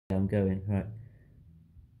I'm going, right.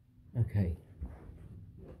 Okay.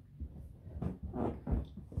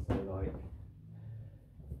 So like,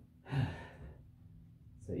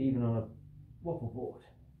 so even on a wobble board.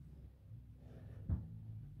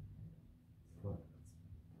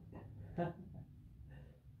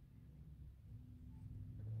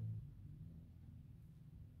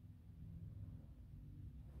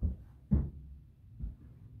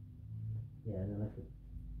 Yeah, and then I could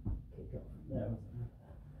kick up from there or something.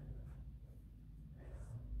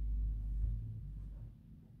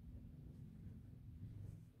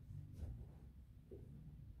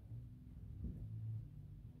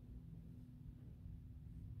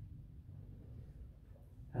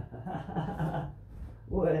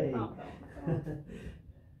 Way. Oh.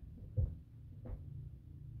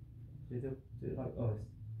 Do it like, oh,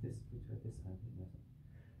 it's this, we try this hand, isn't it?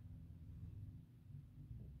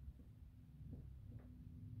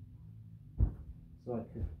 So I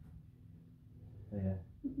could, oh yeah,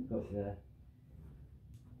 got you there.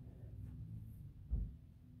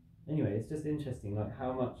 Anyway, it's just interesting, like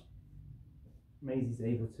how much Maisy's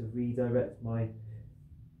able to redirect my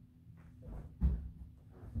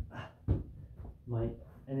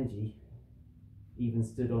energy, even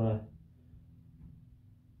stood on a.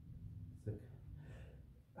 So,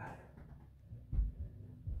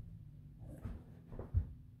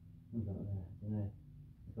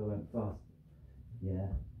 if I went fast, yeah.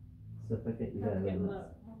 So if I get you there, then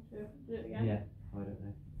Do it again. yeah, I don't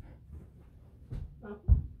know. Oh.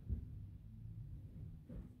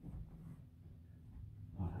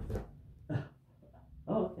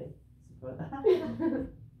 Oh, okay. Surprise.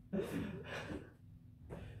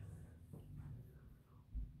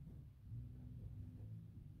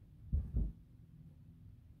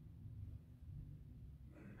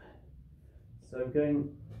 So I'm going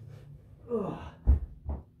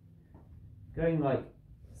like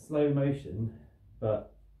slow motion,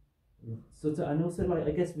 but sort of, and also like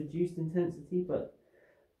I guess reduced intensity, but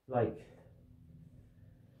like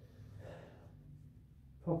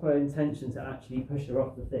proper intention to actually push her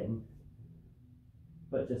off the thing,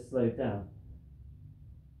 but just slowed down.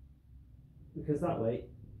 Because that way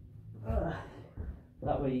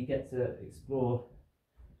you get to explore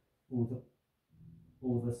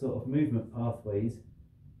all the sort of movement pathways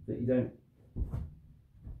that you don't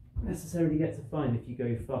necessarily get to find if you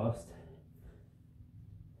go fast.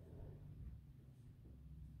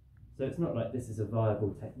 So it's not like this is a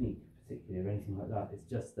viable technique particularly or anything like that, it's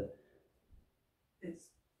just that it's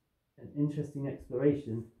an interesting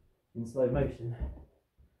exploration in slow motion.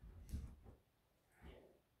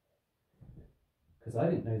 Because I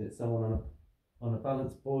didn't know that someone on a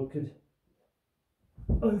balance board could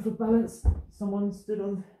overbalance someone stood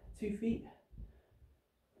on 2 feet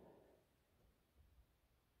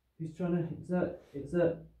who's trying to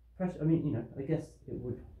exert pressure. I mean, you know, I guess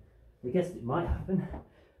it might happen,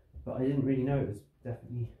 but I didn't really know it was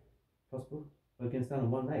definitely possible. Oh, again, stand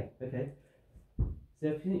on one leg. Okay. So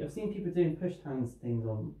I've seen people doing push hands things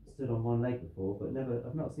stood on one leg before, but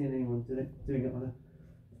I've not seen anyone doing it on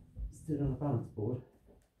stood on a balance board.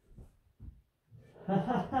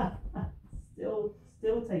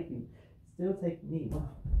 Still taking me. Wow.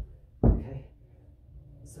 Okay.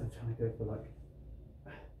 So I'm trying to go for like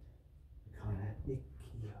the kind of icky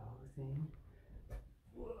thing.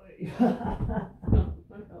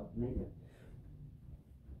 Maybe.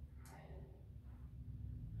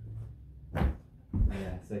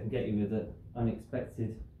 Yeah, so I can get you with the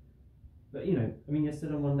unexpected. But you know, I mean, you're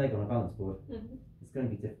stood on one leg on a balance board. Mm-hmm. It's going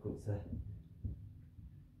to be difficult to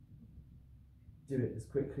do it as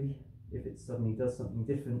quickly if it suddenly does something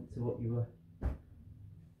different to what you were.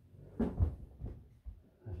 I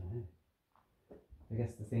don't know. I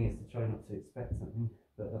guess the thing is to try not to expect something,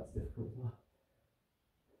 but that's difficult as well.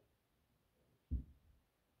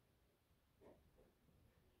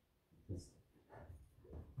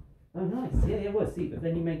 Oh, nice. Yeah, it was. See, but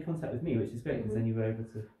then you made contact with me, which is great because then you were able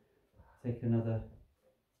to take another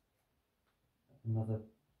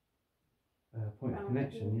point of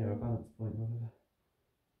connection, yeah, a balance point, or whatever.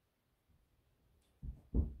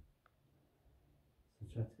 So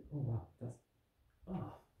try to. Oh wow, that's.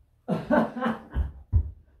 Oh. I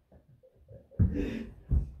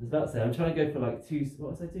was about to say, I'm trying to go for like two.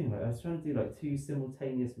 What was I doing? Like I was trying to do like 2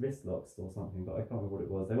 simultaneous wrist locks or something, but I can't remember what it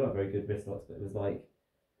was. They weren't very good wrist locks, but it was like.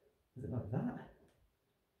 Was it like that?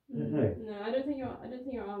 I don't know. No, I don't think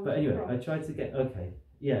your arm. But anyway, crossed. I tried to get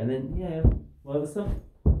yeah, and then well, there was something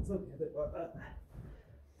a bit like that.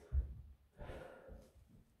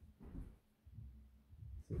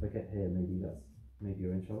 So if I get here, maybe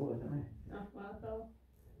you're in trouble. I don't know. Oh, well, I fell.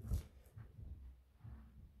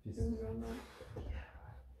 Just, Yeah.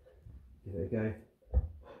 give it a go.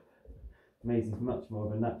 Maisy's much more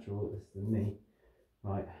of a natural at this than me.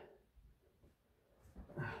 Right.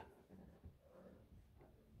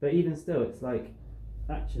 But even still, it's like,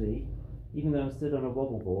 actually, even though I'm stood on a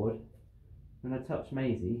wobble board, when I touch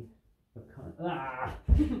Maisy, I've kind of,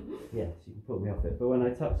 yeah, she can pull me off it. But when I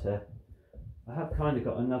touch her, I have kind of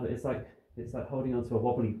got another, it's like holding onto a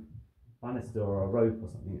wobbly banister or a rope or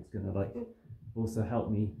something. It's going to like also help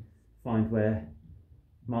me find where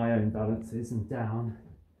my own balance is and down.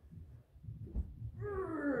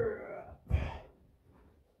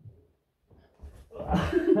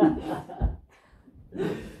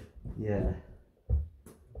 Yeah.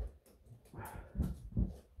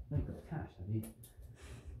 You've got cash, have you?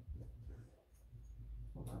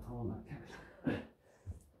 What about I want that cash?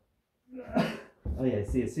 Oh yeah,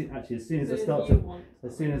 see, as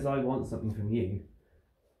soon as I want something from you,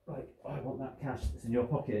 like I want that cash that's in your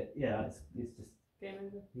pocket. Yeah, it's just game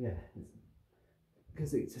over. Yeah,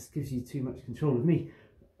 because it just gives you too much control of me.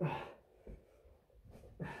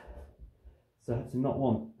 So I have to not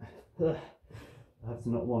want. I have to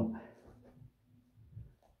not want.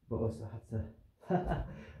 But also I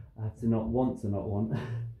have to not want to not want.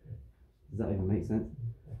 Does that even make sense?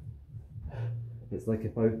 It's like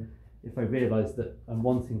if I realise that I'm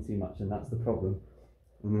wanting too much and that's the problem,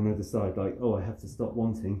 and then I decide like, oh, I have to stop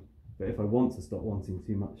wanting. But if I want to stop wanting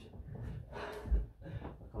too much, I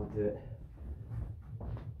can't do it.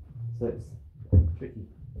 So it's tricky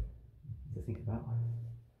to think about.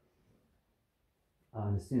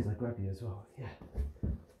 And as soon as I grab you as well, yeah,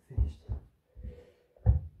 finished.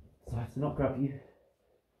 So I have to not grab you.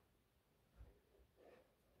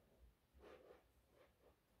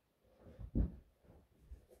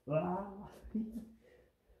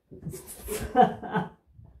 Are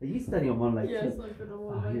you standing on one leg? Yes, I've been on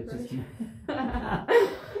one leg.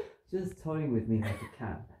 You're just toying with me like a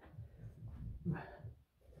cat.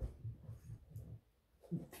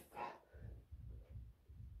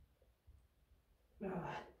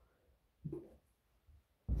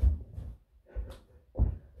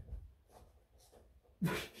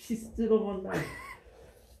 She's still on one leg.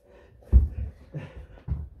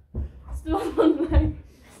 Still on one leg.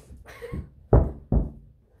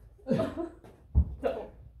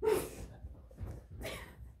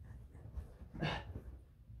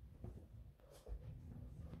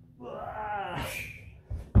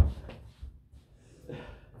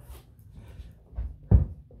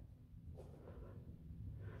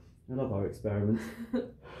 I love our experiments.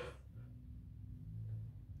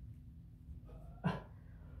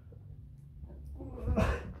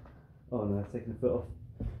 Oh no, I've taken the foot off.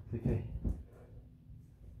 Okay.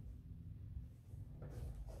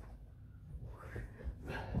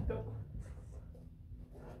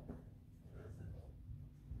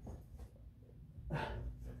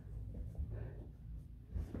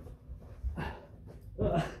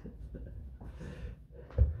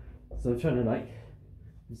 So I'm trying to like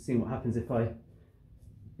see what happens if I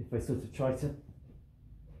sort of try to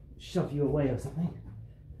shove you away or something,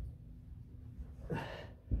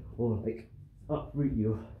 or like uproot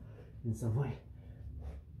you in some way,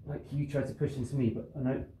 like you try to push into me, but I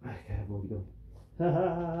know, okay, I've already gone.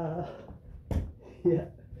 Yeah.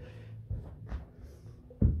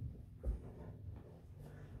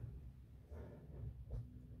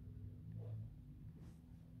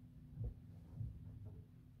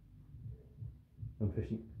 I'm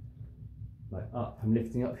pushing like up, I'm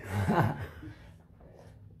lifting up.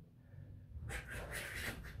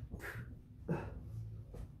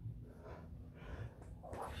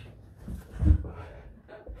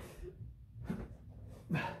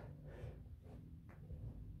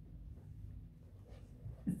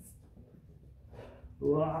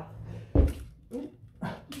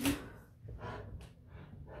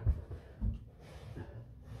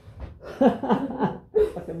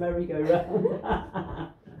 Like a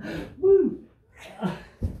merry-go-round. Woo!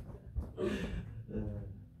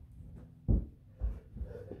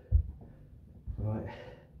 Right.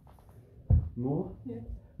 More? Yeah.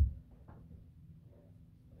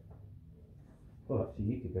 Well, actually,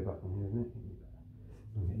 you could go back on here, isn't it?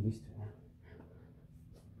 I'm getting used to it now.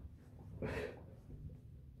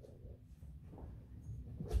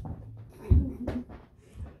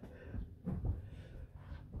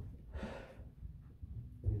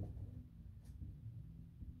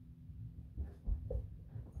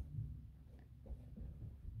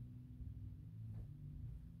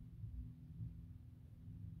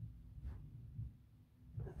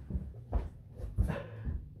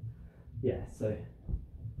 Yeah, so,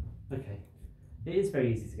 okay. It is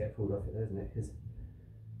very easy to get pulled off it, isn't it? Because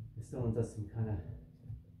if someone does some kind of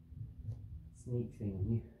sneak thing on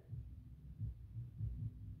you,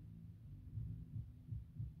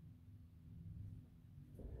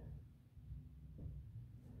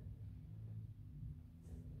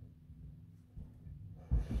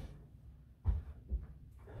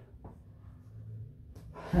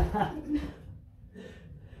 Nice.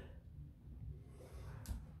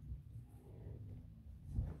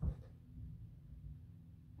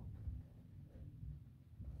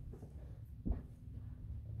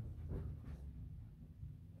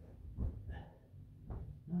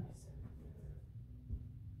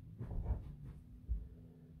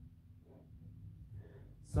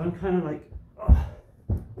 So I'm kind of like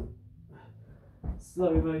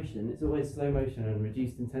slow motion. It's always slow motion and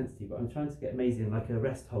reduced intensity, but I'm trying to get Maisy in like a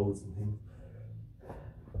rest holds and things,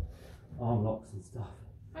 arm locks and stuff.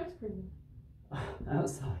 Ice cream.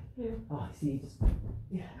 Outside. Yeah. Oh, I see. Just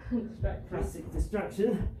Distraction. classic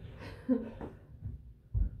distraction.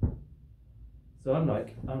 So I'm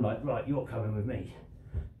like, right, you're coming with me.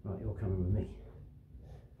 Right, you're coming with me.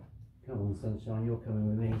 Come on, sunshine, you're coming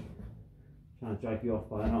with me. Trying to drag you off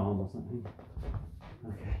by an arm or something.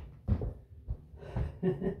 Okay.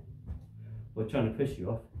 We're trying to push you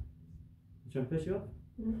off. You trying to push you off?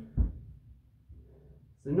 Mm-hmm.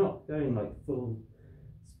 So not going like full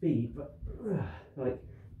speed, but like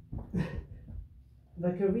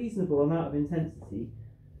a reasonable amount of intensity,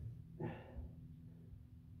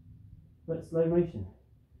 but slow motion.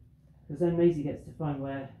 Because then Maisy gets to find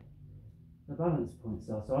where the balance points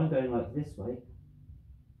are. So I'm going like this way,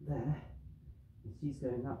 there, and she's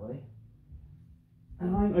going that way,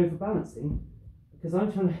 and I'm overbalancing because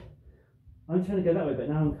I'm trying to go that way, but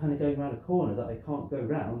now I'm kind of going around a corner that I can't go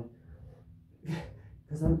round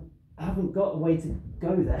because I haven't got a way to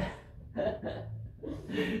go there.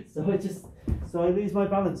 So I lose my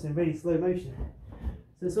balance in really slow motion.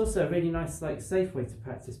 So it's also a really nice, like, safe way to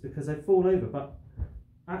practice because I fall over, but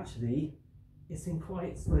actually it's in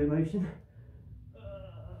quite slow motion.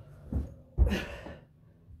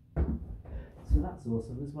 So that's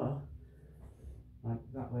awesome as well. Like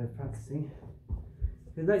that way of practicing.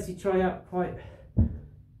 It lets you try out quite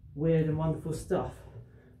weird and wonderful stuff,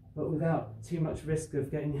 but without too much risk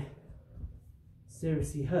of getting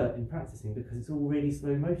seriously hurt in practicing because it's all really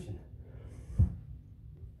slow motion.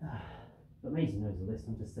 But Maisy knows all this,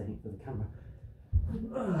 I'm just saying it for the camera.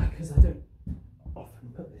 Because I don't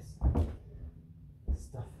often put this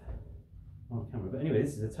stuff on camera. But anyway,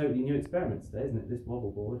 this is a totally new experiment today, isn't it? This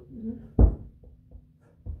wobble board. Mm-hmm.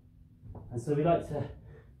 And so we like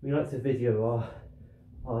to video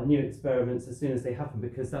our new experiments as soon as they happen,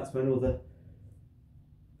 because that's when all the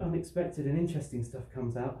unexpected and interesting stuff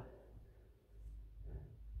comes out.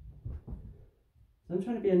 So I'm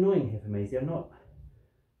trying to be annoying here for Maisy. I'm not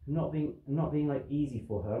being like easy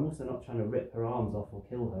for her. I'm also not trying to rip her arms off or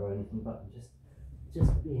kill her or anything, but I'm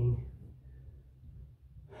just being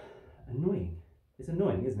annoying. It's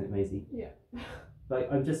annoying, isn't it, Maisy? Yeah. Like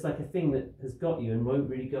I'm just like a thing that has got you and won't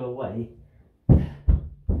really go away.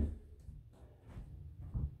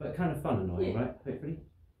 But kind of fun annoying, right? Hopefully.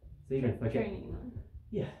 So even if I get Training annoying.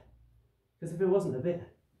 Yeah. Because if it wasn't a bit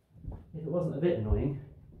annoying,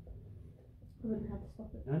 I wouldn't have to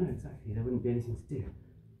stop it. I know exactly. There wouldn't be anything to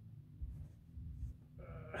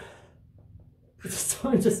do. So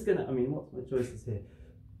I'm just gonna. I mean, what's my choices here?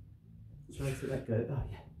 Try to let go. Oh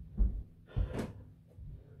yeah.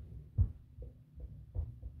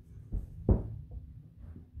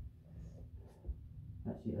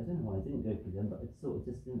 Actually, I don't know why I didn't go through them, but it sort of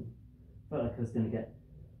just didn't. Felt like I was going to get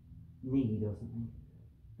kneed or something.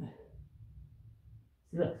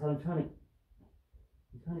 See, look, so I'm trying to.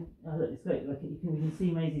 Oh, look, it's great. Like you can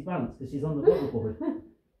see Maisy's balance because she's on the wobble board. So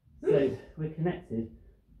we're connected,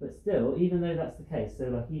 but still, even though that's the case, so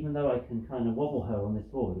like even though I can kind of wobble her on this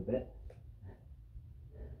board a bit,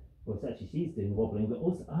 well, it's actually she's doing the wobbling, but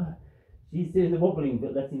also she's doing the wobbling,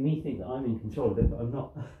 but letting me think that I'm in control of it, but I'm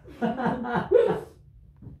not.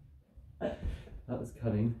 That was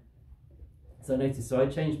cunning. So I noticed, so I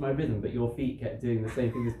changed my rhythm, but your feet kept doing the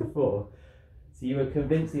same thing as before. So you were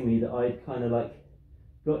convincing me that I'd kind of like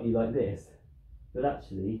got you like this, but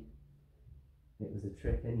actually it was a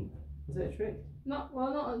trick anyway. Was it a trick? Not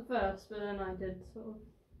at first, but then I did sort of.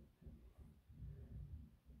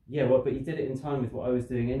 Yeah, well, but you did it in time with what I was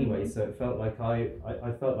doing anyway, so it felt like I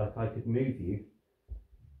felt like I could move you,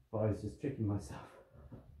 but I was just tricking myself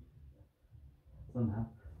somehow.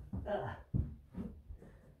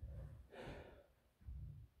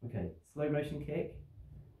 Okay, slow motion kick.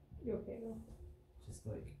 You're okay now. Just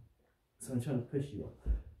like, so I'm trying to push you up.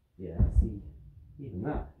 Yeah, see, even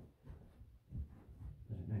that.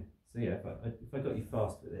 I don't know. So yeah, if I got you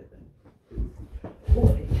fast with it, then.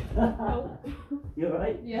 Oh. You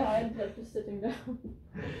alright? Yeah, I ended up just sitting down.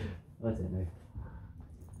 I don't know.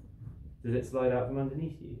 Did it slide out from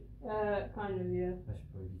underneath you? Kind of, yeah. I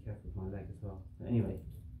should probably be careful with my leg as well. But anyway,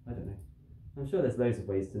 I don't know. I'm sure there's loads of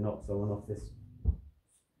ways to knock someone off this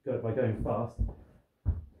by going fast.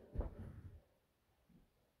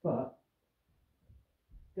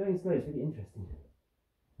 going slow is really interesting.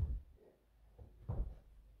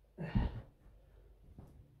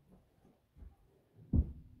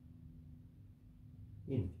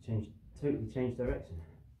 You totally change direction.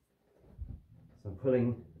 So I'm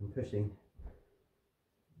pulling and pushing,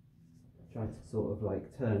 trying to sort of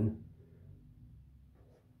like turn.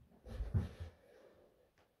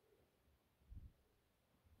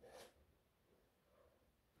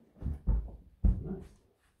 Nice.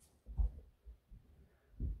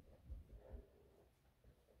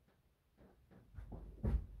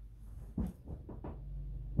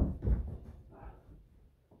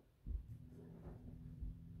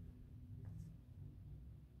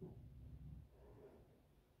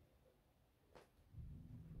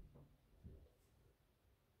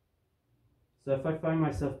 So if I find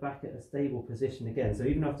myself back at a stable position again, so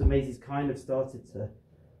even after Maisy's kind of started to,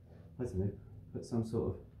 I don't know, put some sort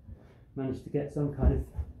of, managed to get some kind of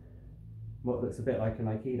what looks a bit like an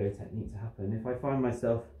aikido technique to happen, if I find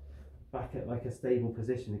myself back at like a stable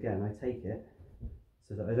position again, I take it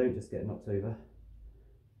so that I don't just get knocked over.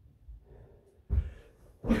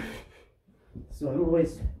 So I'm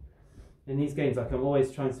always, in these games, like I'm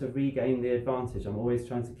always trying to regain the advantage. I'm always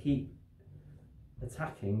trying to keep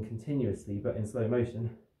attacking continuously but in slow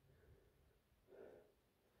motion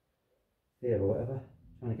here or whatever,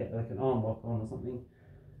 trying to get like an arm lock on or something,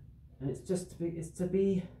 and it's just to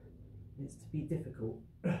be difficult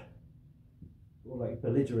or like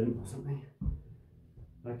belligerent or something,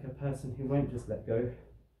 like a person who won't just let go.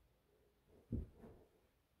 I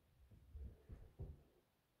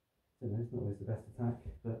don't know, it's not always the best attack,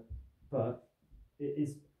 but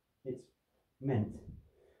it's meant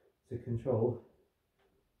to control.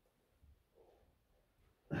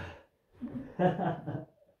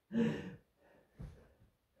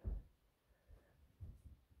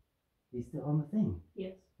 He's still on the thing?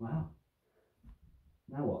 Yes. Wow.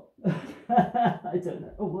 Now what? I don't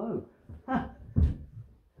know. Oh, whoa. Ha.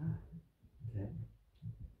 Okay.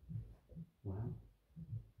 Wow.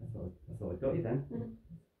 I thought I got you then.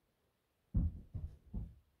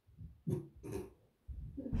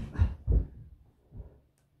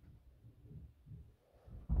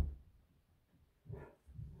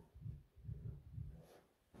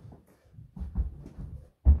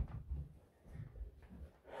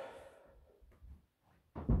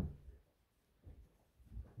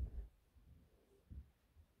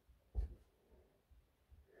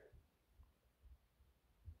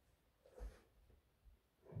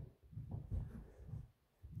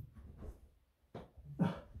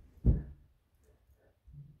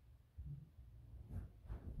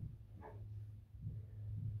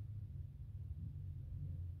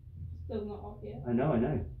 Still not off yet. I know.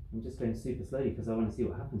 I'm just going super slowly because I want to see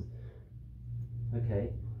what happens. Okay.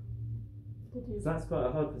 So that's quite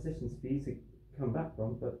a hard position for you to come back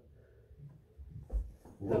from, but.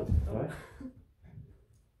 Whoa, alright.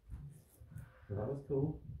 So that was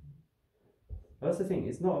cool. I also think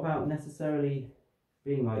it's not about necessarily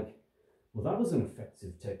being like, well, that was an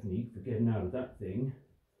effective technique for getting out of that thing.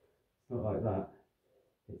 It's not like that.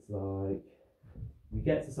 It's like, we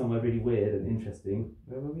get to somewhere really weird and interesting.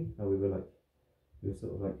 Where were we? Oh, we were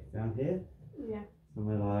sort of like down here. Yeah.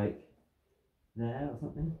 Somewhere like there or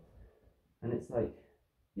something. And it's like,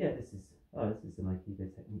 yeah, this is an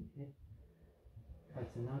aikido technique here.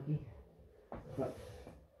 Kaitanagi. But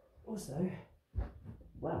also,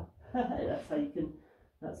 wow, that's how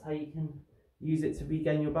you can use it to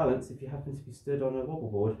regain your balance if you happen to be stood on a wobble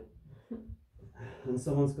board and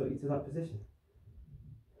someone's got you to that position.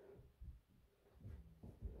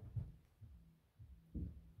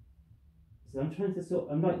 So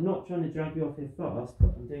I'm like not trying to drag you off here fast,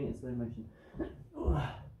 but I'm doing it in slow motion.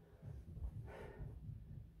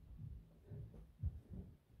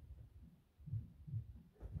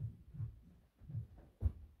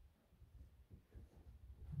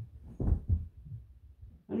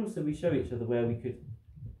 And also we show each other where we could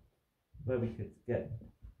get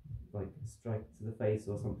like a strike to the face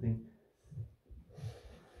or something.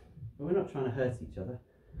 But we're not trying to hurt each other.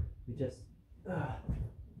 We just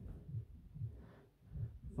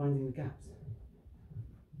finding the gaps.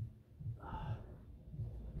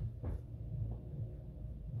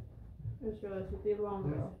 I just realised with the alarm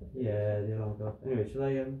go off. Yeah, the alarm go off. Anyway, shall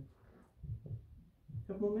I a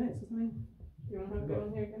couple more minutes or something? You want to have a go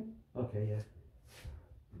on here again? Okay, yeah.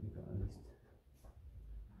 We've got at least.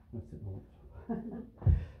 What's it more?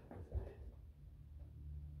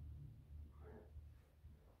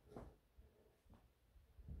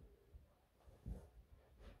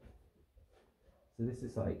 So this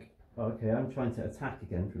is like, okay, I'm trying to attack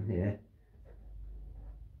again from here.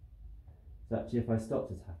 So actually if I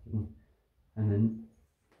stopped attacking and then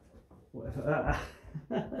whatever.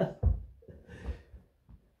 I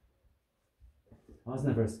was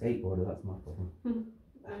never a skateboarder, that's my problem.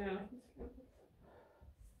 Yeah.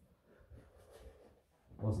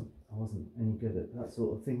 I wasn't any good at that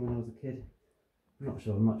sort of thing when I was a kid. I'm not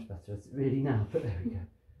sure I'm much better at it really now, but there we go.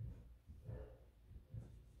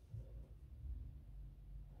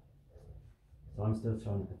 So I'm still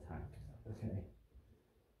trying to attack. Okay.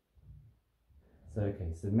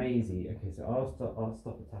 So Maisy. Okay, so I'll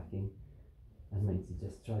stop attacking, and Maisy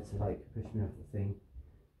just try to like push me off the thing.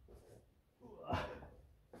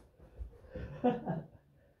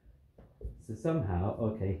 So somehow,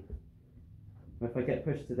 okay, if I get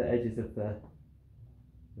pushed to the edges of the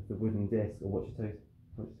wooden disc, or watch your toes.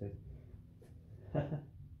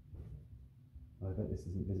 Oh, I bet this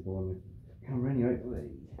isn't visible on the camera anyway.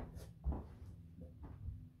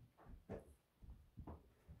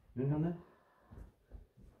 Anything on there?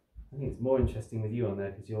 I think it's more interesting with you on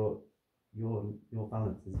there because your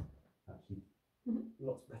balance is actually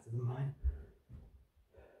lots better than mine.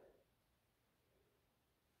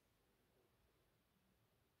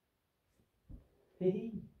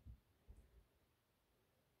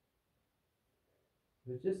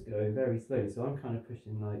 We're just going very slowly, so I'm kind of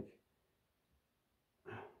pushing like,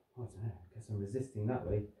 I don't know, I guess I'm resisting that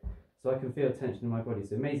way. So I can feel tension in my body.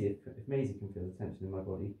 So Maisy, if Maisy can feel the tension in my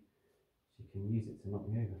body, she can use it to knock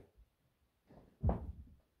me over.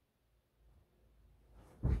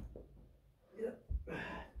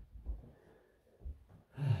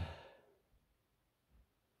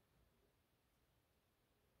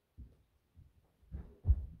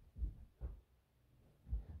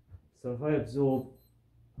 So if I absorb,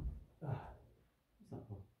 what's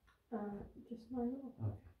that for? Just my little.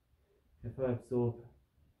 Okay. If I absorb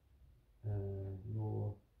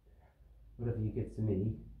your whatever you give to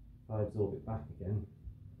me, if I absorb it back again,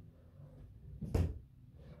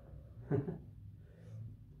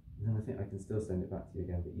 then I think I can still send it back to you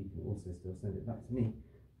again, but you can also still send it back to me,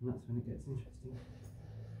 and that's when it gets interesting.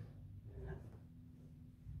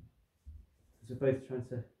 So we're both trying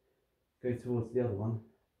to go towards the other one,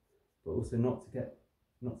 but also not to get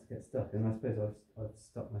stuck. And I suppose I've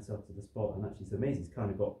stuck myself to the spot, and actually, so Maisy's kind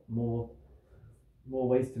of got more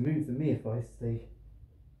ways to move than me if I stay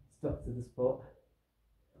stuck to the spot.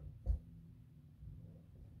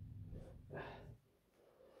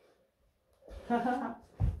 I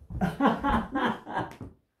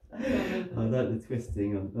like the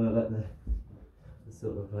twisting, I like the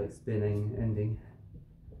sort of like spinning ending.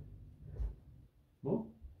 More?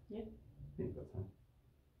 Yeah. I think we've got time.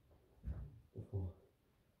 Before.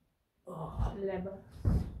 Oh. Lever.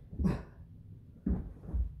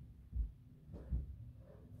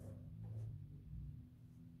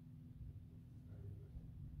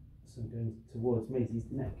 So I'm going towards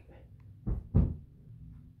Maisy's neck.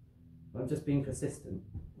 I'm just being persistent,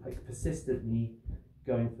 like persistently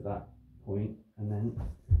going for that point, and then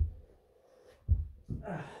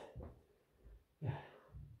yeah,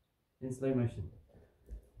 in slow motion.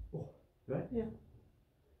 Oh, right? Yeah.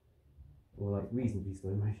 Or like reasonably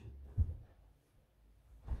slow motion.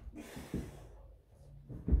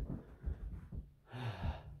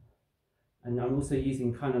 And I'm also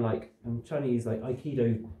using kind of like, I'm trying to use like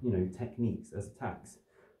aikido, techniques as attacks,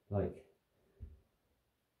 like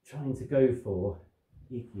trying to go for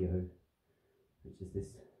ikkyo, which is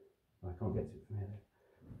this, I can't get to it from here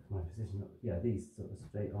though, my position, yeah, these sort of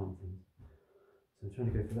straight arm things. So I'm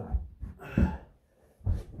trying to go for that.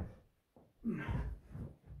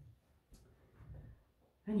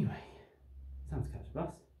 Anyway, time to catch a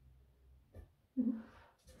bus.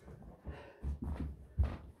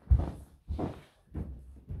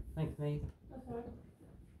 Thanks, mate. That's alright.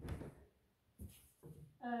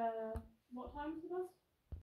 What time is the bus?